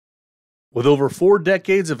With over 4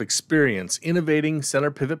 decades of experience innovating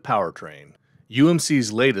center pivot powertrain,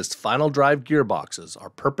 UMC's latest final drive gearboxes are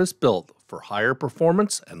purpose-built for higher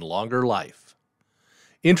performance and longer life.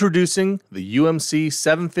 Introducing the UMC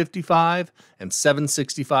 755 and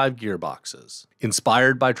 765 gearboxes,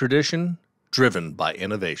 inspired by tradition, driven by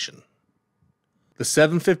innovation. The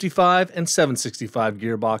 755 and 765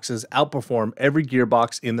 gearboxes outperform every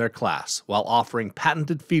gearbox in their class while offering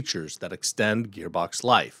patented features that extend gearbox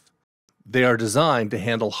life. They are designed to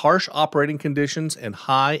handle harsh operating conditions and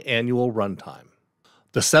high annual runtime.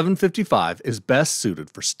 The 755 is best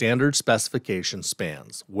suited for standard specification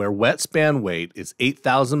spans, where wet span weight is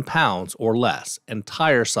 8,000 pounds or less and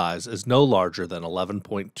tire size is no larger than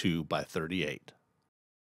 11.2 by 38.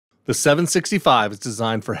 The 765 is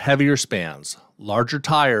designed for heavier spans, larger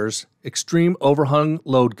tires, extreme overhung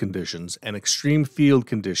load conditions, and extreme field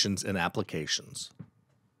conditions and applications.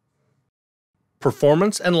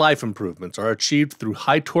 Performance and life improvements are achieved through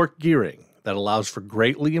high-torque gearing that allows for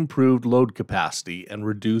greatly improved load capacity and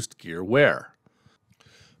reduced gear wear.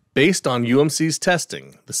 Based on UMC's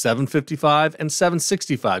testing, the 755 and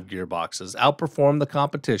 765 gearboxes outperform the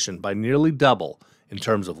competition by nearly double in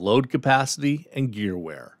terms of load capacity and gear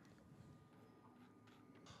wear.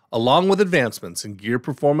 Along with advancements in gear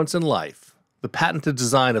performance and life, the patented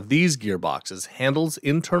design of these gearboxes handles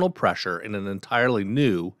internal pressure in an entirely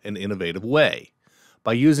new and innovative way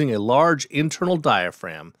by using a large internal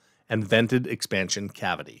diaphragm and vented expansion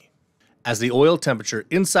cavity. As the oil temperature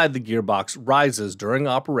inside the gearbox rises during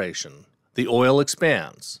operation, the oil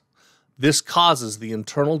expands. This causes the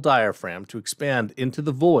internal diaphragm to expand into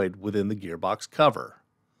the void within the gearbox cover.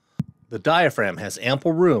 The diaphragm has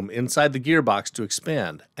ample room inside the gearbox to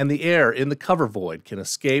expand, and the air in the cover void can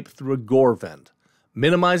escape through a gore vent,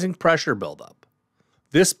 minimizing pressure buildup.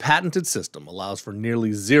 This patented system allows for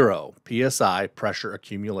nearly 0 psi pressure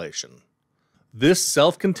accumulation. This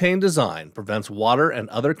self-contained design prevents water and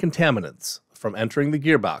other contaminants from entering the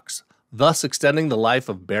gearbox, thus extending the life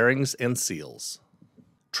of bearings and seals.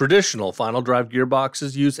 Traditional final drive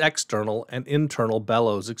gearboxes use external and internal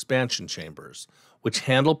bellows expansion chambers, which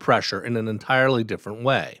handle pressure in an entirely different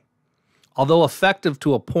way. Although effective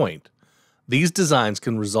to a point, these designs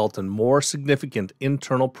can result in more significant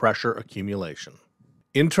internal pressure accumulation.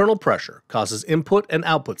 Internal pressure causes input and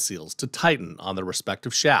output seals to tighten on their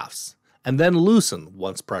respective shafts, and then loosen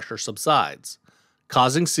once pressure subsides,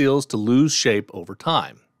 causing seals to lose shape over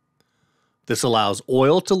time. This allows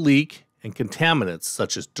oil to leak and contaminants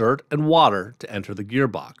such as dirt and water to enter the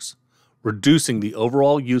gearbox, reducing the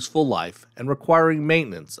overall useful life and requiring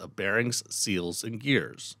maintenance of bearings, seals, and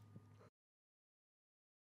gears.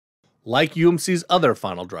 Like UMC's other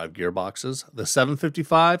final drive gearboxes, the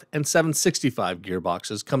 755 and 765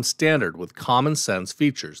 gearboxes come standard with common sense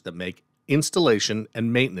features that make installation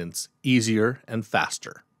and maintenance easier and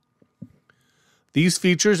faster. These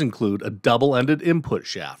features include a double-ended input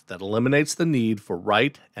shaft that eliminates the need for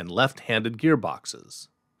right and left-handed gearboxes,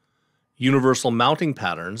 universal mounting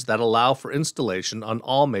patterns that allow for installation on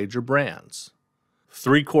all major brands,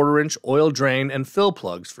 3/4-inch oil drain and fill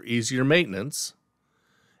plugs for easier maintenance,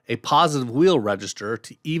 a positive wheel register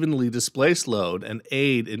to evenly displace load and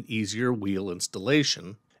aid in easier wheel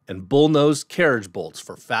installation, and bull-nosed carriage bolts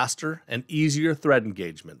for faster and easier thread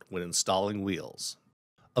engagement when installing wheels.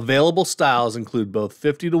 Available styles include both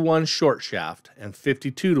 50-to-1 short shaft and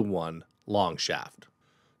 52-to-1 long shaft.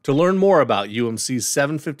 To learn more about UMC's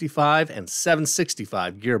 755 and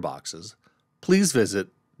 765 gearboxes, please visit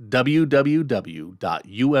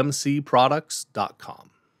www.umcproducts.com.